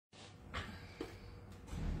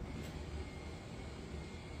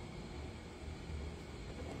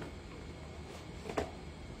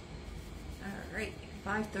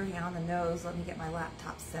5:30 on the nose. Let me get my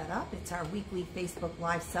laptop set up. It's our weekly Facebook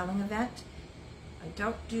Live selling event. I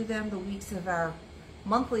don't do them the weeks of our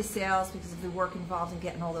monthly sales because of the work involved in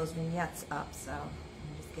getting all those vignettes up. So let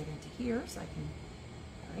me just get into here so I can,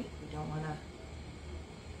 all right, we don't want to,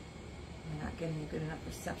 we're not getting a good enough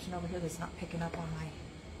reception over here. That's not picking up on my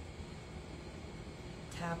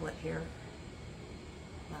tablet here,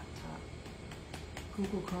 laptop,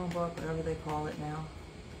 Google Chromebook, whatever they call it now.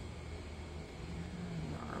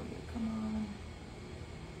 Where are you? Come on.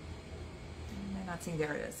 I'm not seeing,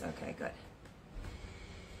 there it is. Okay, good.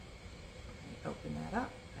 Open that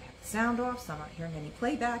up. I have the sound off, so I'm not hearing any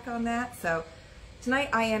playback on that. So tonight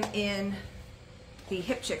I am in the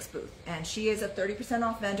Hip Chicks booth, and she is a 30%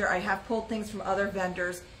 off vendor. I have pulled things from other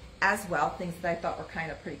vendors as well, things that I thought were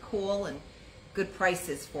kind of pretty cool and good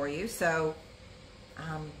prices for you. So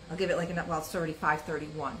I'll give it like well, it's already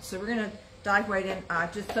 5:31. So we're gonna dive right in.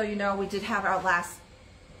 Just so you know, we did have our last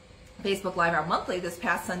Facebook Live, our monthly, this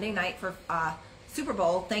past Sunday night for Super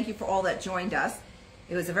Bowl. Thank you for all that joined us.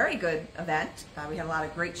 It was a very good event. We had a lot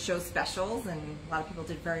of great show specials, and a lot of people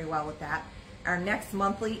did very well with that. Our next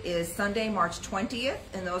monthly is Sunday, March 20th,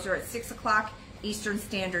 and those are at 6 o'clock Eastern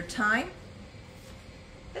Standard Time.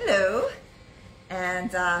 Hello.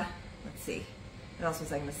 And let's see, what else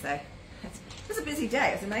was I going to say? It was a busy day.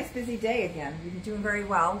 It was a nice busy day again. We've been doing very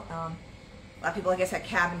well. A lot of people, I guess, had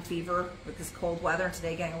cabin fever with this cold weather, and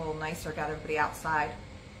today getting a little nicer, got everybody outside.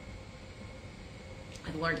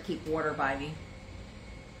 I've learned to keep water by me.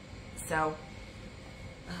 So,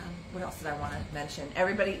 what else did I want to mention?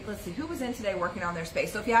 Everybody, let's see, who was in today working on their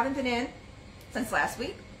space? So if you haven't been in since last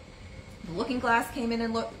week, the Looking Glass came in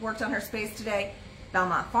and worked on her space today.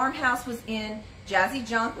 Belmont Farmhouse was in. Jazzy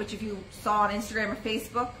Junk, which if you saw on Instagram or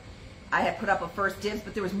Facebook, I had put up a first dibs,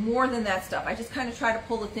 but there was more than that stuff. I just kind of try to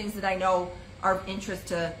pull the things that I know are of interest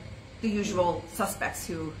to the usual suspects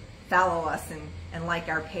who follow us and like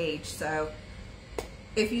our page. So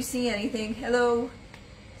if you see anything, hello,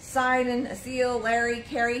 Sidon, Asil, Larry,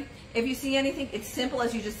 Carrie. If you see anything, it's simple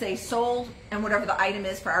as you just say sold and whatever the item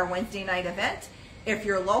is for our Wednesday night event. If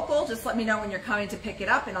you're local, just let me know when you're coming to pick it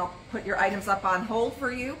up, and I'll put your items up on hold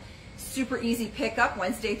for you. Super easy pickup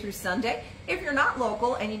Wednesday through Sunday. If you're not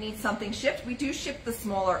local and you need something shipped, we do ship the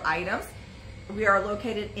smaller items. We are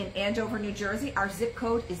located in Andover, New Jersey. Our zip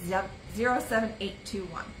code is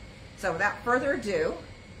 07821. So without further ado,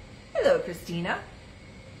 hello, Christina.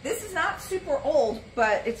 This is not super old,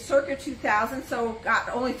 but it's circa 2000, so got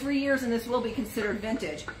only 3 years, and this will be considered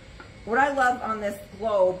vintage. What I love on this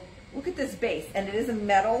globe, look at this base, and it is a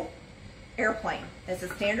metal airplane. It's a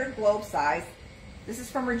standard globe size. This is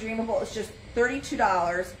from Redeemable. It's just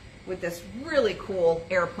 $32 with this really cool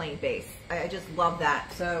airplane base. I just love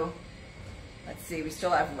that. So let's see, we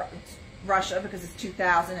still have Russia because it's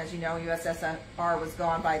 2000. As you know, USSR was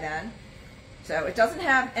gone by then. So it doesn't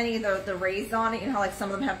have any of the rays on it. You know how like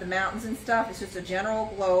some of them have the mountains and stuff? It's just a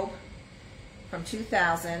general globe from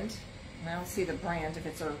 2000. And I don't see the brand, if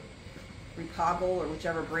it's a Repoggle or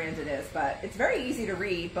whichever brand it is. But it's very easy to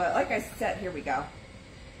read. But like I said, here we go.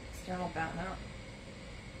 External bound out.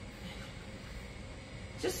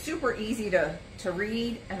 Just super easy to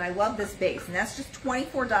read, and I love this base. And that's just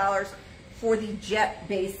 $24 for the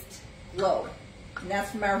jet-based globe. And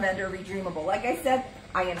that's from our vendor, Redeemable. Like I said,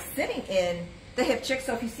 I am sitting in the Hip Chick,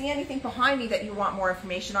 so if you see anything behind me that you want more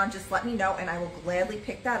information on, just let me know, and I will gladly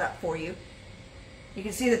pick that up for you. You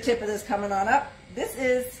can see the tip of this coming on up. This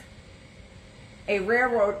is a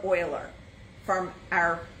railroad oiler from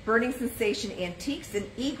our Burning Sensation Antiques,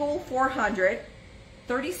 an Eagle 400,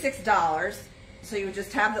 $36. So you would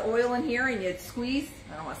just have the oil in here and you'd squeeze.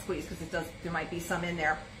 I don't want to squeeze because there might be some in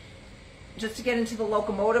there. Just to get into the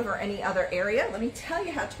locomotive or any other area. Let me tell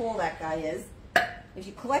you how tall that guy is. If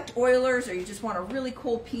you collect oilers or you just want a really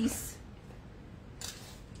cool piece,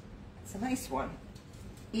 it's a nice one.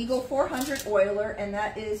 Eagle 400 oiler, and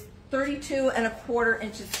that is 32¼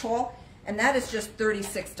 inches tall, and that is just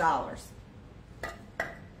 $36.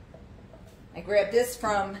 I grabbed this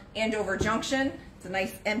from Andover Junction. It's a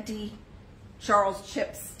nice empty Charles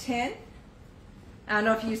Chips tin. I don't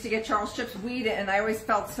know if you used to get Charles Chips. We didn't, and I always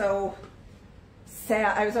felt so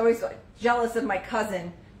sad. I was always jealous of my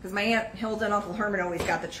cousin because my Aunt Hilda and Uncle Herman always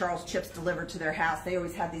got the Charles Chips delivered to their house. They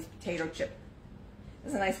always had these potato chips.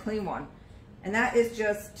 This is a nice clean one. And that is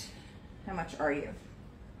just, how much are you?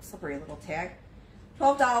 Slippery little tag.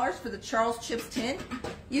 $12 for the Charles Chips tin.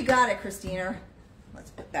 You got it, Christina.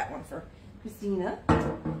 Let's put that one for Christina.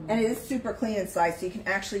 And it is super clean inside, so you can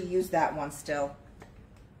actually use that one still.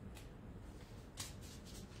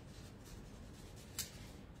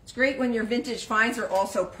 It's great when your vintage finds are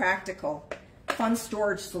also practical. fun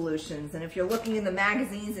storage solutions. And if you're looking in the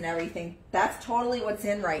magazines and everything, that's totally what's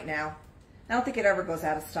in right now. I don't think it ever goes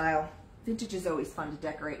out of style. Vintage is always fun to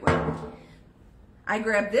decorate with. I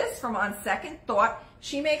grabbed this from On Second Thought.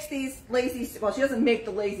 She makes these lazy, well, she doesn't make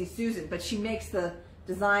the Lazy Susan, but she makes the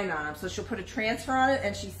design on them. So she'll put a transfer on it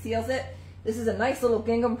and she seals it. This is a nice little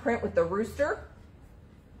gingham print with the rooster.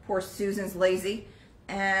 Poor Susan's lazy.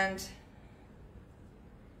 And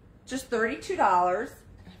just $32. I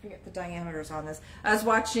forget the diameters on this. I was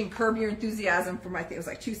watching Curb Your Enthusiasm from, I think it was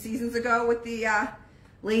like 2 seasons ago with the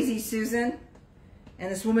Lazy Susan.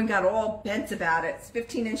 And this woman got all bent about it. It's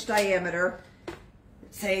 15-inch diameter,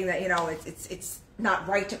 saying that, you know, it's not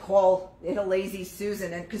right to call it a Lazy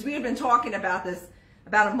Susan. And because we had been talking about this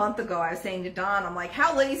about a month ago, I was saying to Don, I'm like,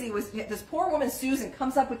 how lazy was this poor woman Susan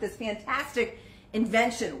comes up with this fantastic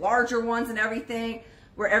invention, larger ones and everything,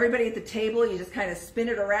 where everybody at the table, you just kind of spin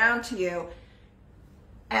it around to you.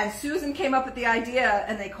 And Susan came up with the idea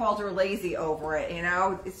and they called her lazy over it, you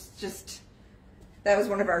know. It's just, that was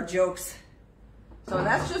one of our jokes. So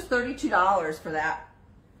that's just $32 for that.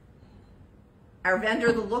 Our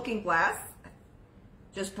vendor, The Looking Glass,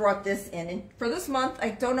 just brought this in. And for this month, I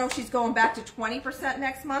don't know if she's going back to 20%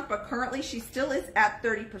 next month, but currently she still is at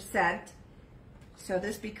 30%. So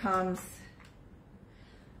this becomes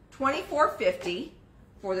 $24.50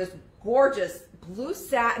 for this gorgeous blue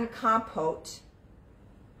satin compote.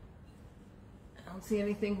 I don't see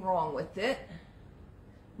anything wrong with it.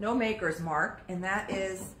 No maker's mark, and that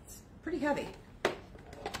is pretty heavy.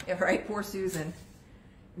 Yeah, right, poor Susan.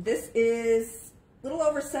 This is a little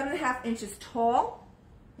over 7.5 inches tall,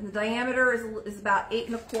 and the diameter is about 8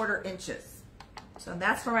 1/4 inches. So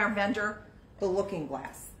that's from our vendor, The Looking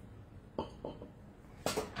Glass.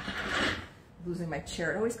 Losing my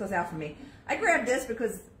chair, it always goes out for me. I grabbed this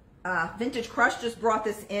because Vintage Crush just brought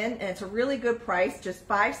this in, and it's a really good price, just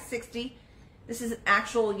 $5.60. This is an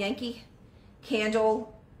actual Yankee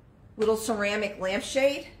Candle little ceramic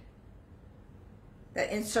lampshade that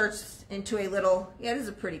inserts into a little, yeah, it is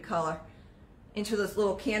a pretty color, into this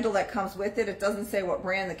little candle that comes with it. It doesn't say what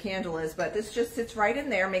brand the candle is, but this just sits right in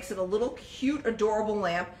there, makes it a little cute, adorable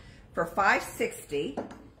lamp for $5.60.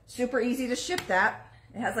 Super easy to ship that.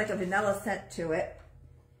 It has like a vanilla scent to it.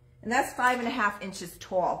 And that's 5.5 inches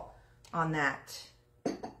tall on that.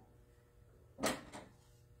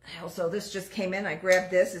 Also, this just came in. I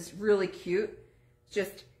grabbed this. It's really cute. It's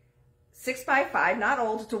just 6 by 5, not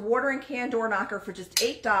old. It's a watering can door knocker for just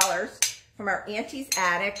 $8 from our Auntie's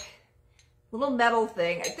Attic. Little metal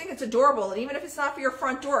thing. I think it's adorable. And even if it's not for your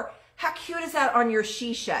front door, how cute is that on your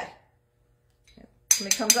she shed?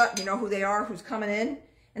 Somebody comes up, you know who they are, who's coming in.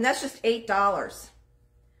 And that's just $8.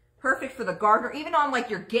 Perfect for the garden, or even on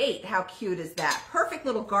like your gate. How cute is that? Perfect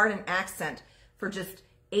little garden accent for just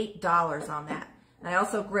 $8 on that. And I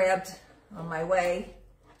also grabbed on my way,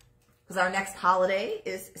 because our next holiday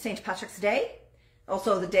is St. Patrick's Day.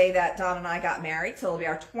 Also the day that Don and I got married. So it'll be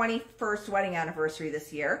our 21st wedding anniversary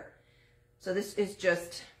this year. So this is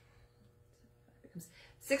just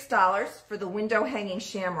 $6 for the window hanging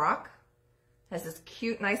shamrock. Has this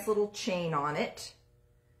cute, nice little chain on it.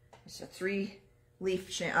 It's a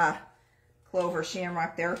 3-leaf clover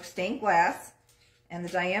shamrock there, stained glass. And the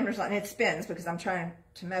diameter's on, and it spins because I'm trying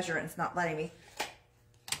to measure it and it's not letting me.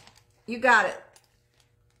 You got it.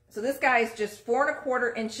 So this guy is just 4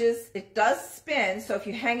 1/4 inches. It does spin, so if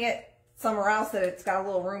you hang it somewhere else that it's got a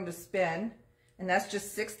little room to spin, and that's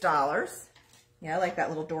just $6. Yeah, I like that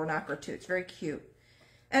little door knocker too. It's very cute.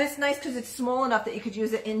 And it's nice because it's small enough that you could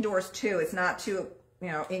use it indoors too. It's not too, you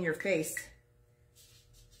know, in your face.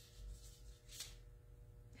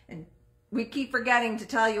 And we keep forgetting to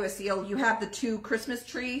tell you, Asil, you have the 2 Christmas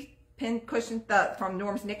tree pin cushions from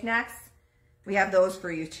Norm's Knickknacks. We have those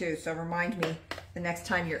for you too, so remind me the next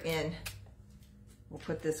time you're in. We'll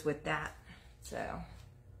put this with that. So,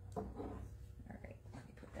 all right, let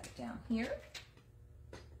me put that down here.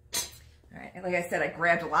 All right, and like I said, I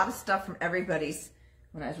grabbed a lot of stuff from everybody's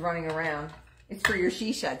when I was running around. It's for your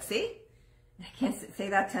she shed, see? I can't say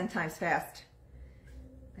that 10 times fast.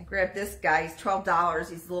 I grabbed this guy, he's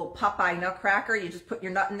 $12. He's a little Popeye nutcracker. You just put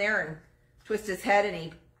your nut in there and twist his head and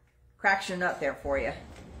he cracks your nut there for you.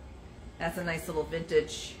 That's a nice little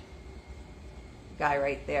vintage guy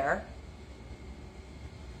right there.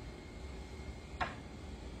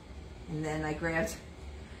 And then I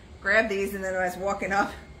grabbed these, and then when I was walking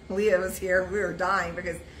up, Leah was here. We were dying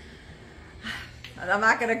because, and I'm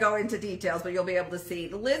not going to go into details, but you'll be able to see.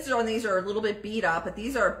 The lids on these are a little bit beat up, but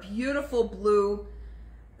these are a beautiful blue,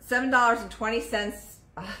 $7.20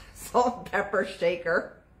 salt and pepper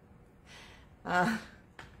shaker.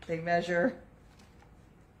 They measure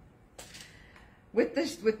with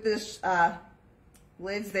this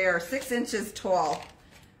lids there are 6 inches tall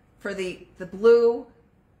for the blue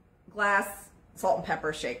glass salt and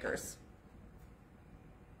pepper shakers.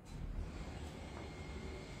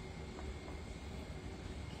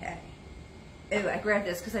 Okay. Anyway, I grabbed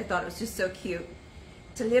this because I thought it was just so cute.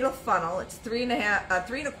 It's a little funnel. It's 3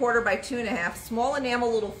 1/4 by 2.5, small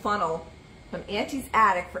enamel little funnel from Auntie's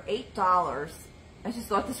Attic for $8. I just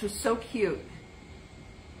thought this was so cute.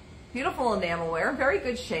 Beautiful enamelware, very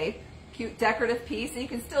good shape, cute decorative piece, and you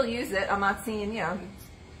can still use it. I'm not seeing, you know,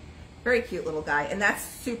 very cute little guy, and that's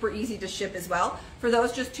super easy to ship as well. For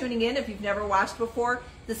those just tuning in, if you've never watched before,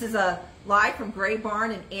 this is a live from Gray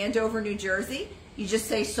Barn in Andover, New Jersey. You just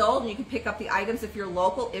say sold, and you can pick up the items if you're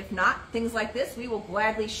local. If not, things like this, we will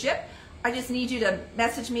gladly ship. I just need you to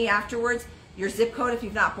message me afterwards your zip code if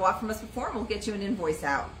you've not bought from us before, and we'll get you an invoice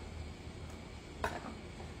out.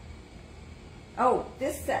 Oh,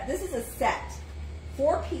 this is a set.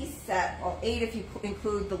 4-piece set, well 8 if you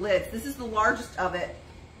include the lids. This is the largest of it.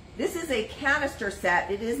 This is a canister set.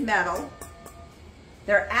 It is metal.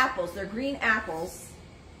 They're apples. They're green apples.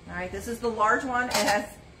 All right, this is the large one. It has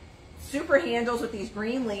super handles with these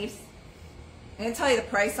green leaves. I'm going to tell you the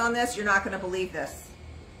price on this. You're not going to believe this.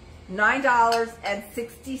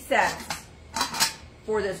 $9.60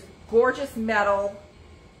 for this gorgeous metal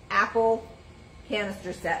apple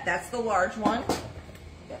canister set. That's the large one.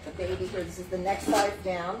 Got the baby here. This is the next size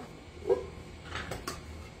down.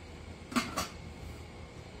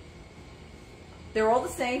 They're all the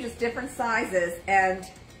same, just different sizes, and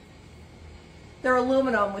they're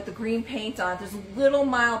aluminum with the green paint on it. There's a little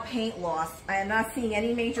mild paint loss. I am not seeing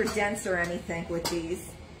any major dents or anything with these.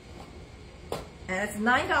 And it's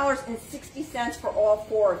 $9.60 for all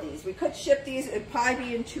 4 of these. We could ship these. It would probably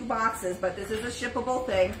be in 2 boxes, but this is a shippable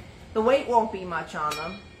thing. The weight won't be much on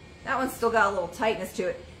them. That one's still got a little tightness to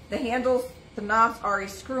it. The handles, the knobs are a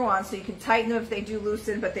screw-on, so you can tighten them if they do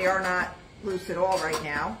loosen, but they are not loose at all right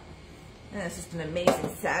now. And it's just an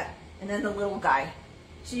amazing set. And then the little guy.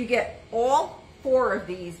 So you get all 4 of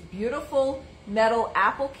these beautiful metal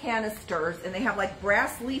apple canisters, and they have like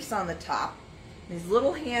brass leaves on the top. These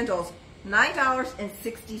little handles,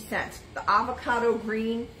 $9.60. The avocado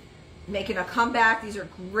green making a comeback. These are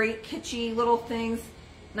great kitschy little things.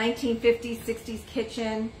 1950s, 60s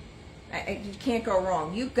kitchen. You can't go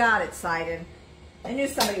wrong. You got it, Sidon. I knew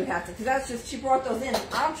somebody would have to, because that's just, she brought those in.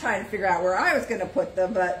 I'm trying to figure out where I was going to put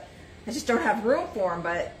them, but I just don't have room for them.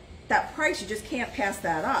 But that price, you just can't pass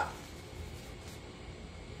that up.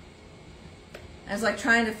 I was like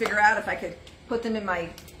trying to figure out if I could put them in my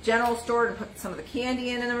general store and put some of the candy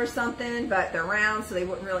in them or something, but they're round, so they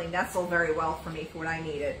wouldn't really nestle very well for me for what I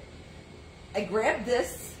needed. I grabbed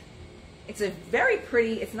this. It's a very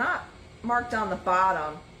pretty, it's not marked on the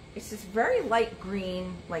bottom. It's this very light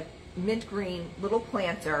green, like mint green little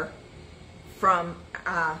planter from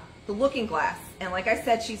the Looking Glass. And like I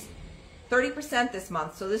said, she's 30% this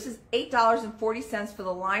month. So this is $8.40 for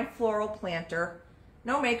the lime floral planter.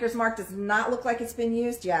 No maker's mark, does not look like it's been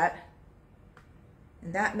used yet.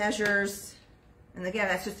 And that measures, and again,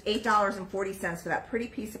 that's just $8.40 for that pretty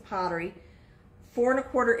piece of pottery. 4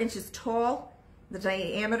 1/4 inches tall. The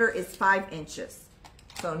diameter is 5 inches.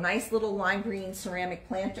 So nice little lime green ceramic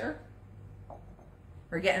planter.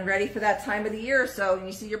 We're getting ready for that time of the year, so when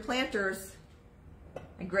you see your planters,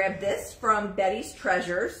 I grabbed this from Betty's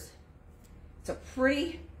Treasures. It's a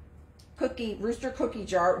pretty cookie, rooster cookie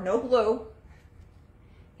jar, no glue.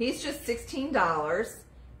 He's just $16.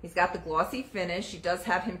 He's got the glossy finish. She does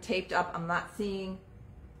have him taped up. I'm not seeing,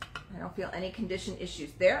 I don't feel any condition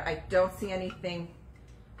issues there. I don't see anything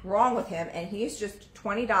wrong with him, and he's just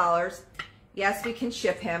 $20. Yes, we can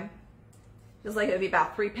ship him. Feels like it would be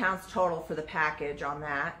about 3 pounds total for the package on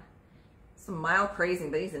that. Some mild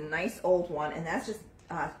crazing, but he's a nice old one, and that's just,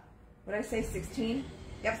 what did I say, 16?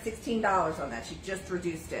 Yep, $16 on that. She just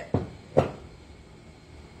reduced it.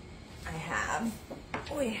 I have,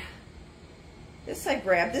 this I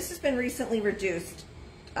grabbed. This has been recently reduced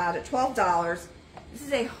to $12. This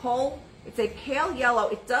is a whole, it's a pale yellow.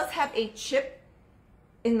 It does have a chip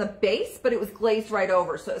in the base, but it was glazed right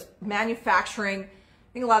over. So it's manufacturing.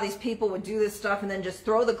 I think a lot of these people would do this stuff and then just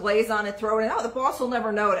throw the glaze on it, throw it in. Oh, the boss will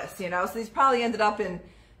never notice, you know. So these probably ended up in,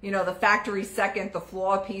 you know, the factory second, the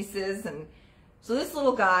flaw pieces. And so this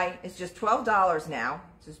little guy is just $12 now.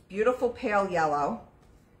 It's this beautiful pale yellow.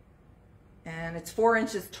 And it's 4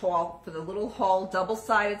 inches tall for the little hull,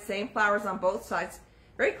 double-sided, same flowers on both sides.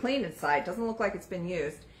 Very clean inside. Doesn't look like it's been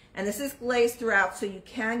used. And this is glazed throughout, so you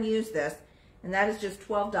can use this. And that is just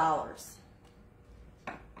 $12.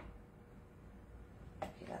 Okay,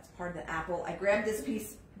 that's part of the apple. I grabbed this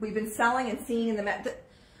piece. We've been selling and seeing in the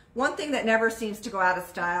one thing that never seems to go out of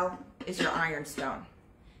style is your ironstone.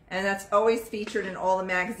 And that's always featured in all the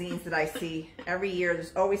magazines that I see every year.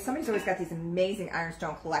 There's always, somebody's always got these amazing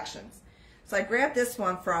Ironstone collections. So I grabbed this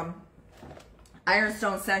one from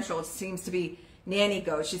Ironstone Central. It seems to be Nanny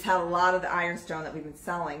Goat. She's had a lot of the Ironstone that we've been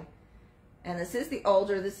selling. And this is the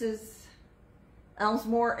older, this is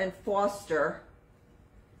Elmsmore and Foster.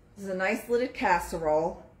 This is a nice lidded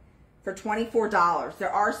casserole for $24.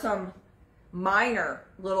 There are some minor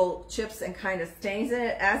little chips and kind of stains in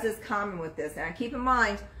it, as is common with this. Now keep in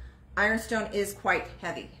mind, Ironstone is quite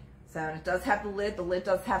heavy. So it does have the lid. The lid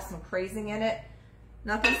does have some crazing in it.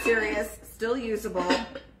 Nothing serious, still usable.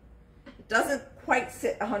 It doesn't quite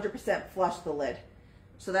sit 100% flush, the lid.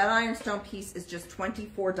 So that Ironstone piece is just $24.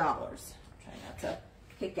 I'm trying not to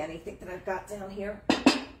kick anything that I've got down here.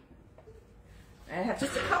 I have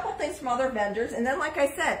just a couple things from other vendors. And then, like I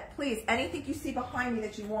said, please, anything you see behind me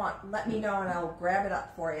that you want, let me know and I'll grab it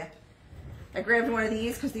up for you. I grabbed one of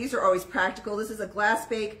these because these are always practical. This is a Glass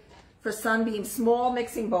Bake for Sunbeam small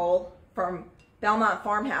mixing bowl from Belmont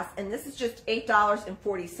Farmhouse. And this is just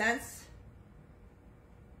 $8.40.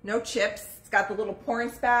 No chips. It's got the little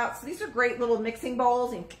pouring spout. So these are great little mixing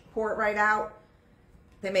bowls. You can pour it right out.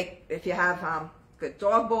 They make, if you have good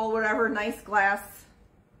dog bowl, whatever, nice glass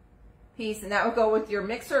piece, and that would go with your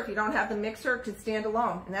mixer. If you don't have the mixer, it can stand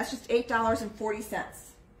alone, and that's just $8.40.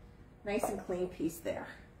 Nice and clean piece there.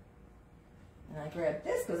 And I grabbed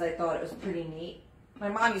this because I thought it was pretty neat. My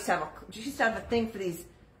mom used to have a thing for these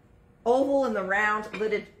oval and the round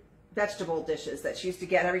lidded vegetable dishes that she used to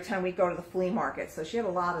get every time we go to the flea market. So she had a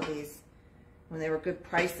lot of these when they were good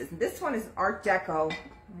prices. And this one is Art Deco.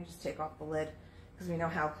 Let me just take off the lid because we know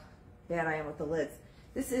how bad I am with the lids.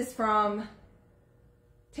 This is from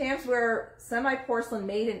Tamsware Semi-Porcelain,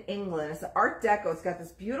 made in England. It's the Art Deco. It's got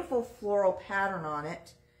this beautiful floral pattern on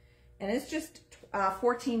it. And it's just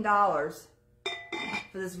 $14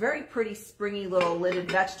 for this very pretty springy little lidded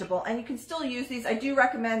vegetable. And you can still use these. I do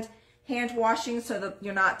recommend hand washing so that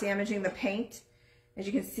you're not damaging the paint. As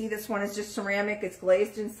you can see, this one is just ceramic. It's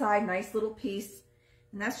glazed inside. Nice little piece.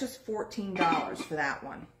 And that's just $14 for that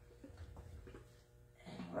one.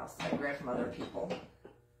 And what else did I grab from other people?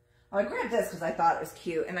 Oh, I grabbed this because I thought it was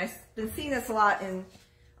cute. And I've been seeing this a lot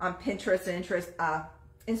on Pinterest and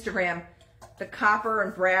Instagram. The copper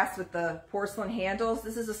and brass with the porcelain handles.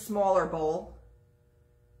 This is a smaller bowl.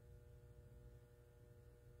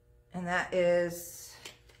 And that is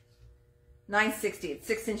 $9.60. It's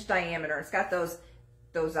 6-inch diameter. It's got those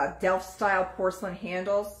Delft style porcelain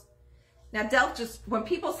handles. Now Delft, just when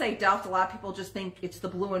people say Delft, a lot of people just think it's the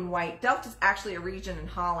blue and white. Delft is actually a region in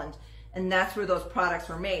Holland, and that's where those products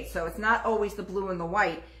were made. So it's not always the blue and the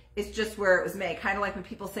white. It's just where it was made. Kind of like when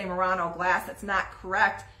people say Murano glass, that's not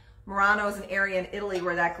correct. Murano is an area in Italy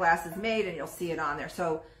where that glass is made, and you'll see it on there.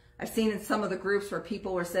 So I've seen in some of the groups where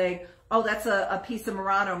people were saying, oh, that's a piece of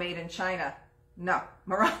Murano made in China. No,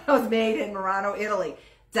 Murano is made in Murano, Italy.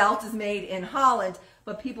 Delft is made in Holland,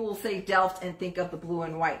 but people will say Delft and think of the blue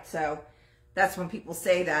and white. So that's when people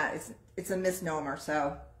say that. It's a misnomer.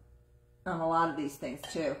 So a lot of these things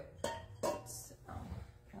too.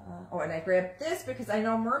 Oh, and I grabbed this because I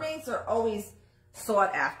know mermaids are always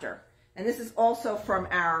sought after. And this is also from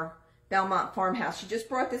our Belmont Farmhouse. She just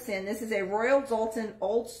brought this in. This is a Royal Doulton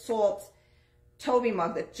Old Salt Toby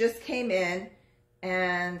mug that just came in,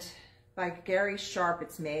 and by Gary Sharp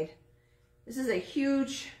it's made. This is a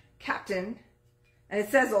huge Captain, and it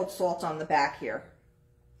says Old Salt on the back here.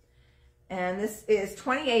 And this is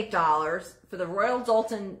 $28 for the Royal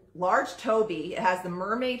Doulton Large Toby. It has the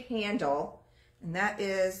mermaid handle, and that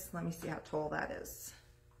is, let me see how tall that is.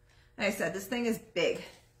 Like I said, this thing is big.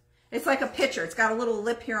 It's like a pitcher. It's got a little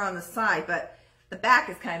lip here on the side, but the back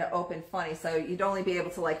is kind of open funny, so you'd only be able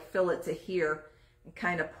to like fill it to here and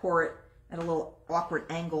kind of pour it at a little awkward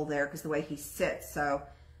angle there because the way he sits. So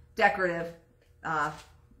decorative,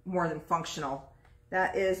 more than functional.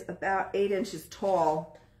 That is about 8 inches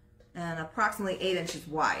tall and approximately 8 inches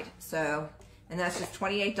wide. So, and that's just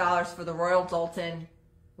 $28 for the Royal Doulton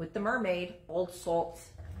with the mermaid Old Salt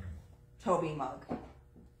Toby mug.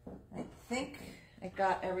 I think I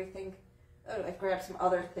got everything. Oh, I grabbed some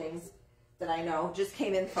other things that I know just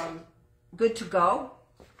came in from Good to Go.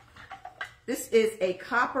 This is a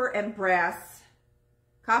copper and brass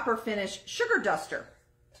copper finish sugar duster.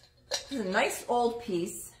 This is a nice old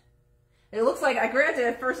piece. It looks like, I grabbed it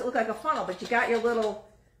at first, it looked like a funnel, but you got your little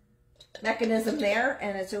mechanism there,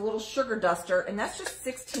 and it's a little sugar duster, and that's just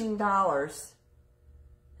 $16.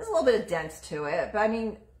 There's a little bit of dents to it, but I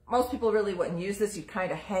mean, most people really wouldn't use this. You'd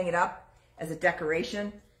kind of hang it up as a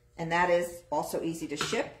decoration, and that is also easy to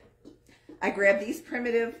ship. I grabbed these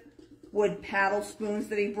primitive wood paddle spoons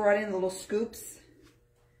that he brought in, little scoops.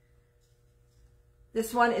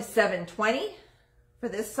 This one is $7.20 for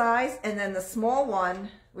this size. And then the small one,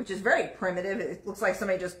 which is very primitive, it looks like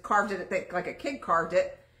somebody just carved it, like a kid carved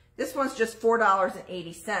it. This one's just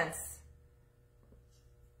 $4.80.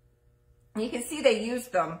 And you can see they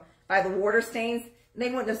used them by the water stains. They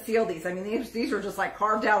wouldn't have sealed these. I mean, these were just like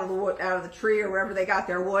carved out of the wood, out of the tree or wherever they got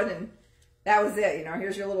their wood, and that was it. You know,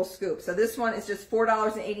 here's your little scoop. So this one is just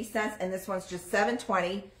 $4.80, and this one's just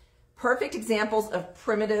 $7.20. Perfect examples of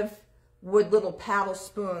primitive wood little paddle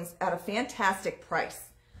spoons at a fantastic price.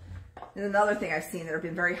 And another thing I've seen that have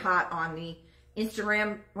been very hot on the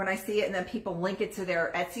Instagram when I see it, and then people link it to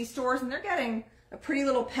their Etsy stores, and they're getting a pretty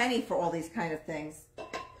little penny for all these kind of things.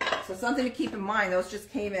 So something to keep in mind. Those just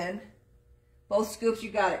came in. Both scoops,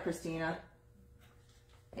 you got it, Christina.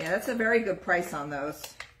 Yeah, that's a very good price on those.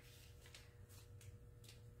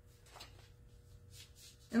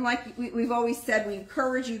 And like we've always said, we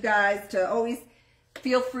encourage you guys to always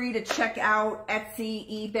feel free to check out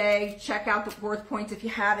Etsy, eBay, check out the Worth Points if you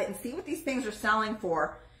have it, and see what these things are selling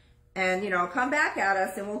for. And, you know, come back at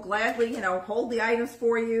us, and we'll gladly, you know, hold the items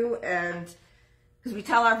for you. And because we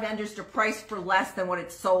tell our vendors to price for less than what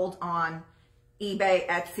it's sold on eBay,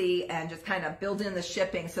 Etsy, and just kind of build in the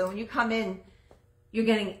shipping. So when you come in, you're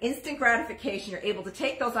getting instant gratification. You're able to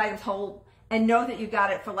take those items whole and know that you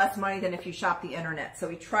got it for less money than if you shop the internet. So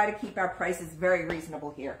we try to keep our prices very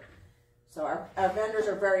reasonable here. So our vendors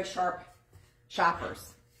are very sharp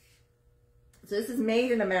shoppers. So this is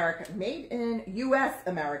made in America, made in U.S.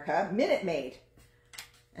 America, Minute Maid.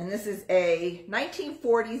 And this is a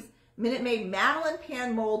 1940s Minute Maid Madeline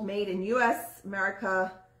pan mold made in U.S.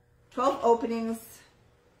 America. 12 openings,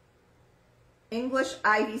 English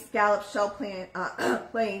ivy scallop shell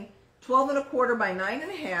plain, 12 1/4 by 9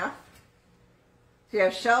 1/2. So you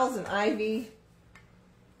have shells and ivy.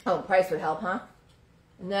 Oh, the price would help, huh?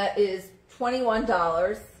 And that is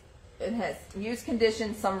 $21. It has used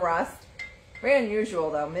condition, some rust. Very unusual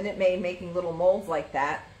though, Minute Maid making little molds like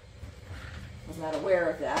that. Was not aware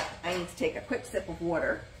of that. I need to take a quick sip of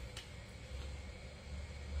water.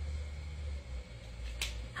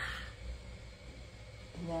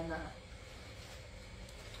 And then,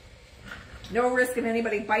 no risk of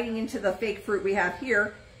anybody biting into the fake fruit we have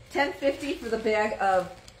here. $10.50 for the bag of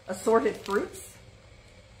assorted fruits.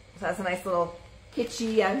 So that's a nice little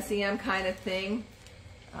kitschy MCM kind of thing.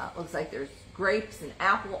 Looks like there's grapes and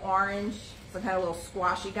apple orange, some kind of little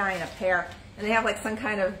squashy guy and a pear. And they have like some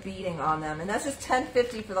kind of beading on them. And that's just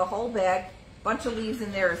 $10.50 for the whole bag. Bunch of leaves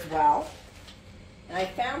in there as well. And I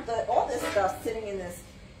found that all this stuff sitting in this.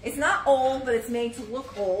 It's not old, but it's made to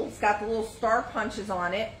look old. It's got the little star punches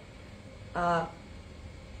on it.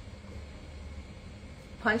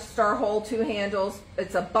 Punch star hole, 2 handles.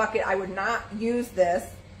 It's a bucket. I would not use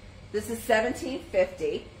this. This is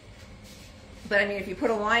 $17.50. But I mean, if you put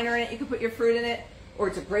a liner in it, you can put your fruit in it. Or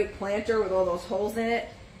it's a great planter with all those holes in it.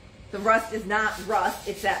 The rust is not rust.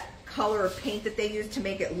 It's that color of paint that they use to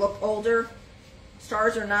make it look older.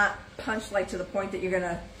 Stars are not punched like to the point that you're going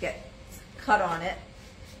to get cut on it.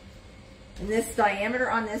 And this diameter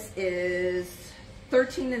on this is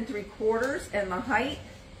 13 3/4, and the height,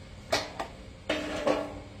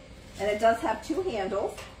 and it does have 2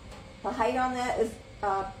 handles. The height on that is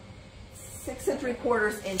 6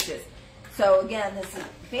 3/4 inches. So again, this is a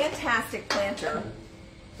fantastic planter.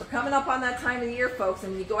 We're coming up on that time of the year, folks,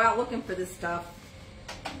 and when you go out looking for this stuff,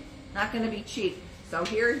 not going to be cheap. So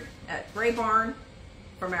here at Gray Barn,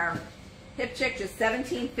 from our hip chick, just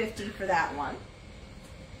 $17.50 for that one.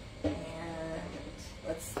 And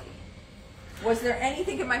let's see. Was there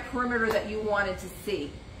anything in my perimeter that you wanted to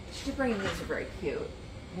see? Should bring these, are very cute.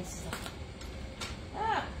 This is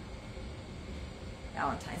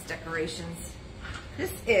Valentine's decorations.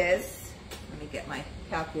 This is, let me get my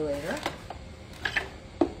calculator. 8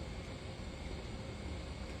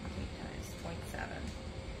 times 0.7.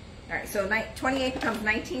 All right, so 28 becomes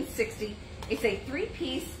 1960. It's a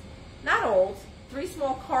 3-piece, not old, 3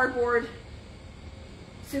 small cardboard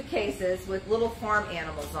suitcases with little farm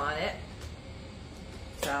animals on it.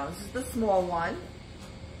 So this is the small one.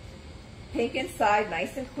 Pink inside,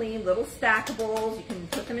 nice and clean, little stackables. You can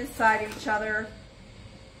put them inside each other.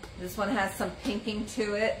 This one has some pinking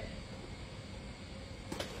to it.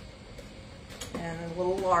 And a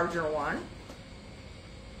little larger one.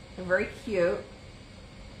 They're very cute.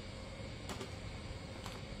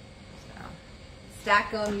 So,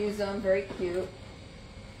 stack them, use them, very cute.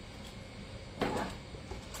 Yeah.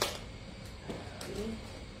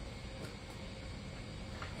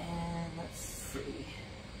 And let's see.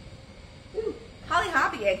 Ooh, Holly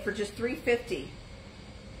Hoppy egg for just $3.50.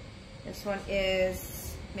 This one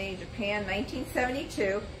is made in Japan,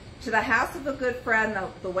 1972. To the house of a good friend,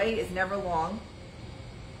 the wait is never long.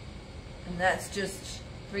 And that's just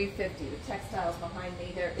 $3.50. The textiles behind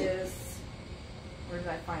me, there is, where did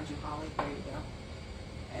I find you, Holly? There you go.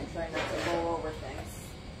 And try not to roll over things.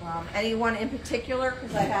 Anyone in particular?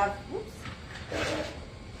 Because I have, whoops.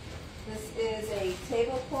 This is a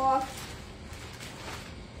tablecloth.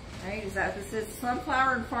 Right, this is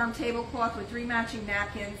Sunflower and Farm tablecloth with 3 matching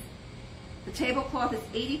napkins. The tablecloth is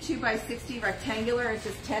 82 by 60 rectangular. It's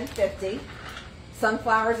just $10.50.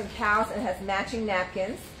 Sunflowers and cows, and it has matching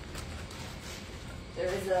napkins. There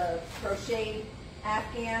is a crocheted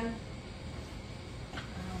Afghan.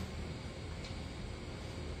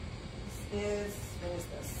 What is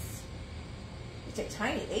this? It's a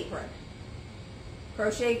tiny apron.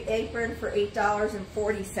 Crochet apron for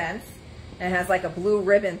 $8.40. And it has like a blue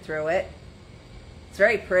ribbon through it. It's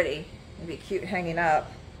very pretty. It'd be cute hanging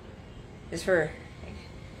up. It's for,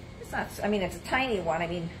 it's not, I mean, it's a tiny one. I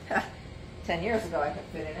mean, 10 years ago I could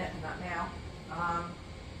fit in it, not now.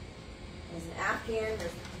 There's an Afghan,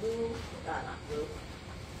 there's blue, not blue,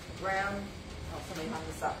 brown. Oh, somebody hung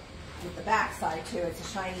this up with the back side too. It's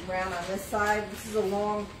a shiny brown on this side. This is a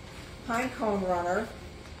long pine cone runner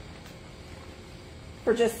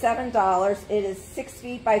for just $7. It is 6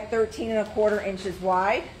 feet by 13¼ inches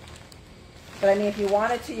wide. But I mean, if you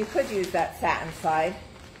wanted to, you could use that satin side.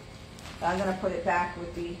 But I'm going to put it back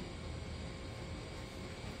with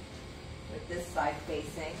this side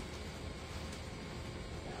facing.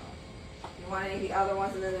 If you want any of the other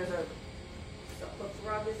ones, and then there's a hooked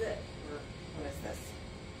rug, is it? Or what is this?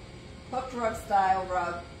 Hooked rug style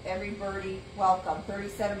rug. Every birdie welcome.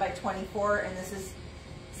 37 by 24, and this is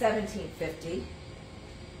 $17.50.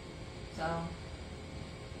 So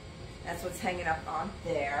that's what's hanging up on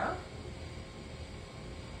there.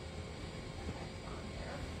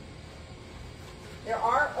 There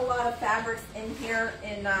are a lot of fabrics in here,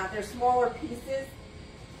 and they're smaller pieces.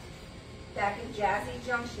 Back in Jazzy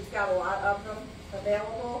Junk, she's got a lot of them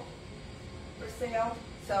available for sale.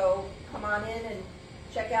 So come on in and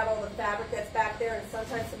check out all the fabric that's back there. And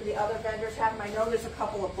sometimes some of the other vendors have them. I know there's a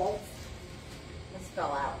couple of bolts. This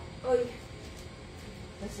fell out. Oy.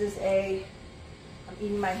 This is I'm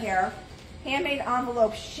eating my hair. Handmade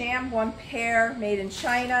envelope sham, 1 pair, made in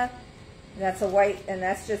China. And that's a white, and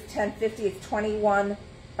that's just $10.50. It's 21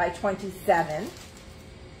 by 27.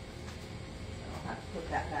 I'll have to put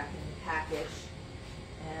that back in the package.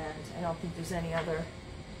 And I don't think there's any other.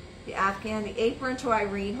 The Afghan, the apron to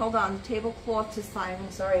Irene. Hold on, the tablecloth to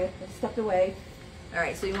Simon. Sorry, I stepped away. All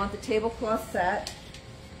right, so you want the tablecloth set.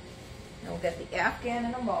 And we'll get the Afghan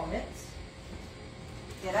in a moment.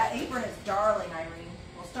 Yeah, that apron is darling, Irene.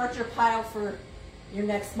 We'll start your pile for your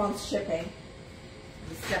next month's shipping. I'm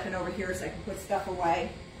just stepping over here so I can put stuff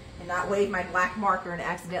away and not wave my black marker and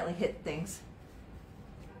accidentally hit things.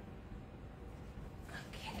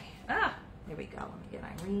 Okay. Ah, here we go. Let me get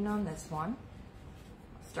Irene on this one.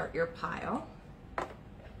 Start your pile. The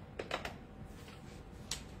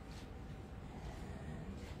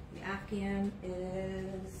Afghan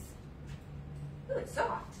is, ooh, it's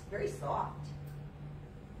soft, very soft.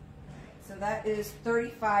 So that is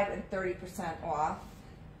 35 and 30% off.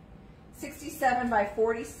 67 by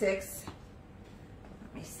 46.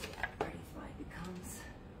 Let me see how 35 becomes.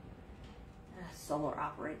 Solar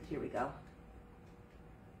operated. Here we go.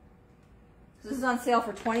 So this is on sale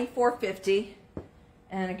for $24.50.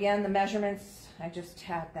 And again, the measurements, I just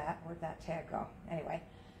had that. Where'd that tag go? Anyway,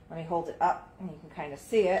 let me hold it up and you can kind of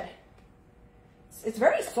see it. It's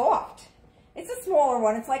very soft. It's a smaller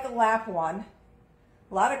one. It's like a lap one.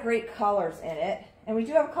 A lot of great colors in it. And we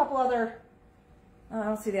do have a couple other, I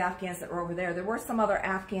don't see the Afghans that were over there. There were some other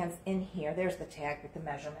Afghans in here. There's the tag with the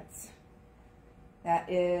measurements. That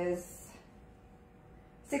is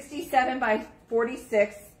 67 by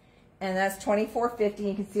 46, and that's $24.50.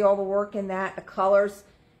 You can see all the work in that, the colors.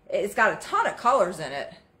 It's got a ton of colors in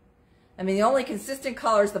it. I mean, the only consistent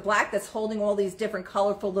color is the black that's holding all these different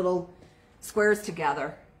colorful little squares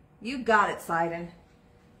together. You got it, Sidon.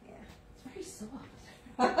 Yeah, it's very soft.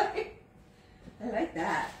 I like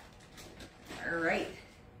that. All right.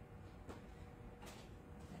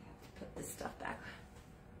 Put this stuff back.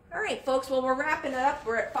 All right, folks. Well, we're wrapping it up.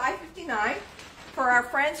 We're at 5:59. For our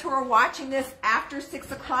friends who are watching this after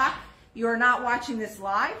 6 o'clock, you are not watching this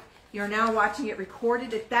live. You're now watching it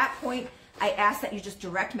recorded. At that point, I ask that you just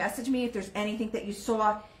direct message me if there's anything that you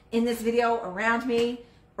saw in this video around me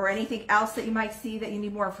or anything else that you might see that you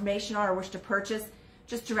need more information on or wish to purchase.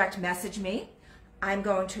 Just direct message me. I'm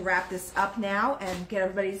going to wrap this up now and get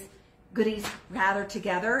everybody's goodies gathered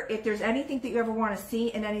together. If there's anything that you ever want to see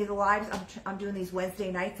in any of the lives, I'm doing these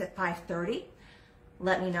Wednesday nights at 5:30.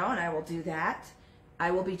 Let me know and I will do that.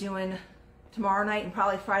 I will be doing tomorrow night and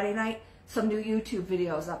probably Friday night some new YouTube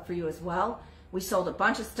videos up for you as well. We sold a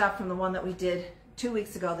bunch of stuff from the one that we did 2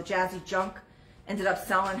 weeks ago, the Jazzy Junk. Ended up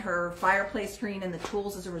selling her fireplace screen and the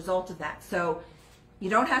tools as a result of that. So you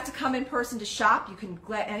don't have to come in person to shop. You can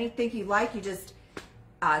get anything you like. You just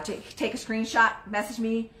take a screenshot, message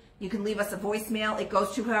me. You can leave us a voicemail. It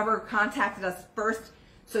goes to whoever contacted us first.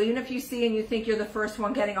 So even if you see and you think you're the first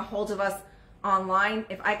one getting a hold of us online,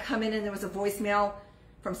 if I come in and there was a voicemail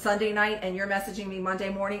from Sunday night and you're messaging me Monday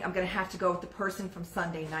morning, I'm going to have to go with the person from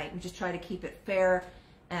Sunday night. We just try to keep it fair.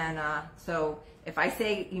 And so if I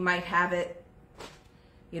say you might have it,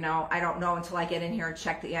 you know, I don't know until I get in here and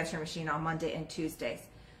check the answering machine on Monday and Tuesdays.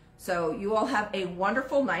 So you all have a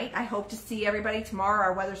wonderful night. I hope to see everybody tomorrow.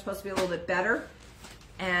 Our weather's supposed to be a little bit better.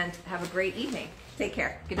 And have a great evening. Take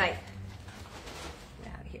care. Good night.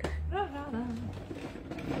 Get out of here.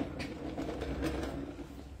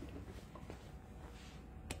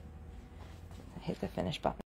 Hit the finish button.